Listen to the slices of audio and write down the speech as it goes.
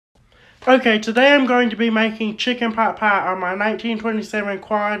Okay, today I'm going to be making chicken pot pie on my 1927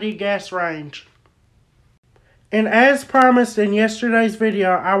 quality gas range. And as promised in yesterday's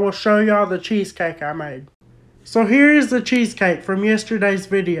video, I will show y'all the cheesecake I made. So here is the cheesecake from yesterday's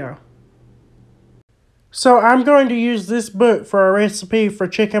video. So I'm going to use this book for a recipe for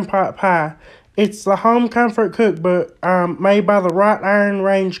chicken pot pie. It's the Home Comfort Cookbook made by the Wrought Iron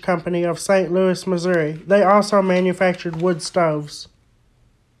Range Company of St. Louis, Missouri. They also manufactured wood stoves.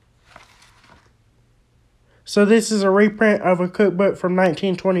 So this is a reprint of a cookbook from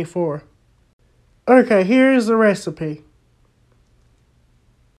 1924. Okay, here is the recipe.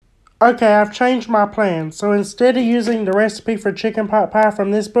 Okay, I've changed my plan. So instead of using the recipe for chicken pot pie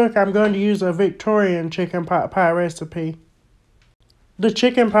from this book, I'm going to use a Victorian chicken pot pie recipe. The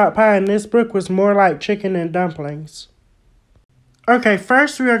chicken pot pie in this book was more like chicken and dumplings. Okay,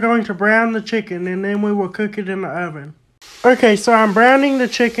 first we are going to brown the chicken and then we will cook it in the oven. Okay, so I'm browning the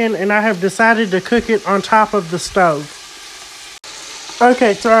chicken and I have decided to cook it on top of the stove.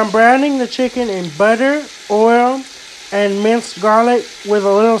 Okay, so I'm browning the chicken in butter, oil, and minced garlic with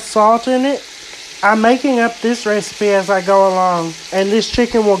a little salt in it. I'm making up this recipe as I go along, and this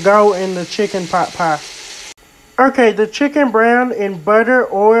chicken will go in the chicken pot pie. Okay, the chicken browned in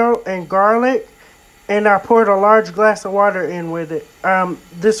butter, oil, and garlic, and I poured a large glass of water in with it.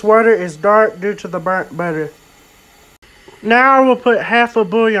 This water is dark due to the burnt butter. Now I will put half a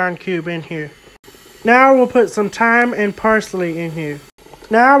bouillon cube in here. Now I will put some thyme and parsley in here.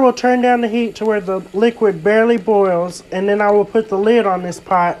 Now I will turn down the heat to where the liquid barely boils, and then I will put the lid on this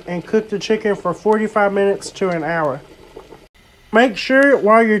pot and cook the chicken for 45 minutes to an hour. Make sure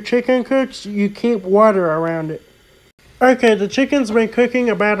while your chicken cooks, you keep water around it. Okay, the chicken's been cooking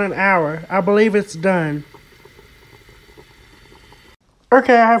about an hour. I believe it's done.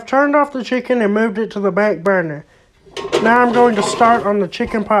 Okay, I have turned off the chicken and moved it to the back burner. Now I'm going to start on the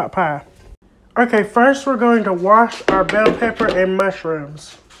chicken pot pie. Okay, first we're going to wash our bell pepper and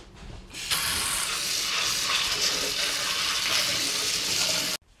mushrooms.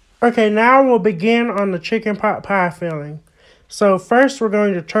 Okay, now we'll begin on the chicken pot pie filling. So first we're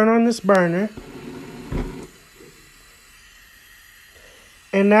going to turn on this burner.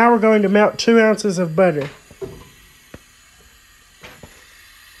 And now we're going to melt 2 ounces of butter.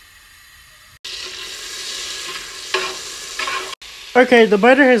 Okay, the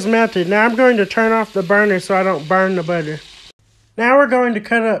butter has melted. Now I'm going to turn off the burner so I don't burn the butter. Now we're going to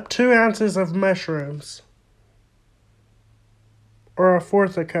cut up 2 ounces of mushrooms. Or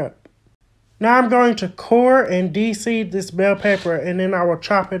 1/4 a cup. Now I'm going to core and de-seed this bell pepper and then I will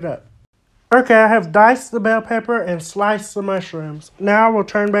chop it up. Okay, I have diced the bell pepper and sliced the mushrooms. Now I will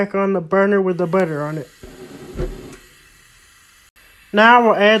turn back on the burner with the butter on it. Now I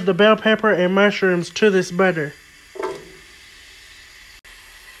will add the bell pepper and mushrooms to this butter.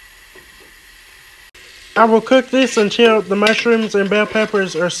 I will cook this until the mushrooms and bell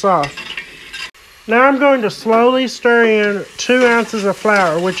peppers are soft. Now I'm going to slowly stir in 2 ounces of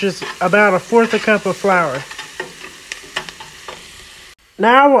flour, which is about 1/4 a cup of flour.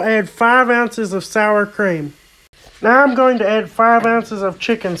 Now I will add 5 ounces of sour cream. Now I'm going to add 5 ounces of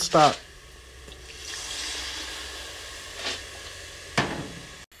chicken stock.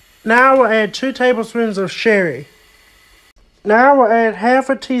 Now I will add 2 tablespoons of sherry. Now I will add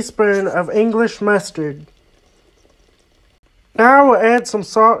 1/2 teaspoon of English mustard. Now I will add some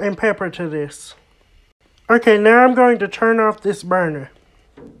salt and pepper to this. Okay, now I'm going to turn off this burner.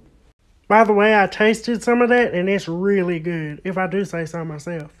 By the way, I tasted some of that and it's really good, if I do say so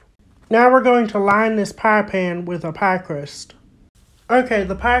myself. Now we're going to line this pie pan with a pie crust. Okay,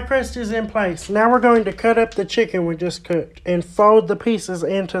 the pie crust is in place. Now we're going to cut up the chicken we just cooked and fold the pieces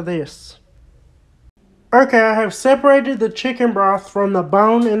into this. Okay, I have separated the chicken broth from the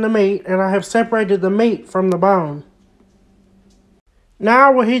bone and the meat, and I have separated the meat from the bone. Now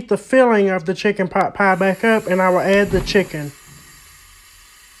I will heat the filling of the chicken pot pie back up, and I will add the chicken.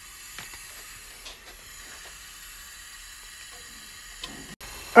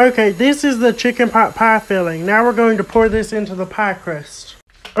 Okay, this is the chicken pot pie filling. Now we're going to pour this into the pie crust.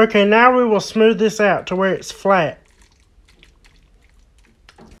 Okay, now we will smooth this out to where it's flat.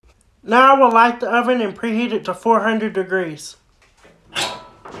 Now I will light the oven and preheat it to 400 degrees.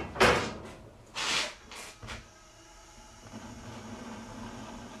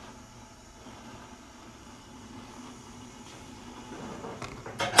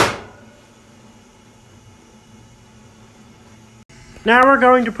 Now we're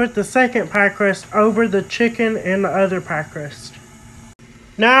going to put the second pie crust over the chicken and the other pie crust.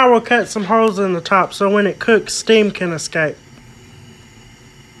 Now I will cut some holes in the top so when it cooks, steam can escape.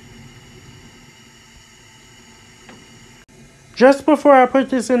 Just before I put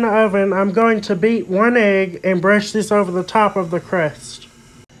this in the oven, I'm going to beat 1 egg and brush this over the top of the crust.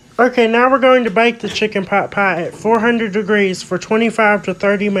 Okay, now we're going to bake the chicken pot pie at 400 degrees for 25 to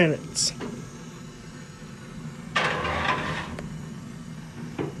 30 minutes.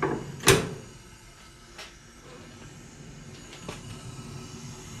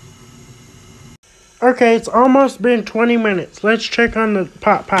 Okay, it's almost been 20 minutes. Let's check on the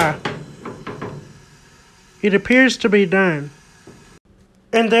pot pie. It appears to be done.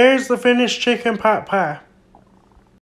 And there's the finished chicken pot pie.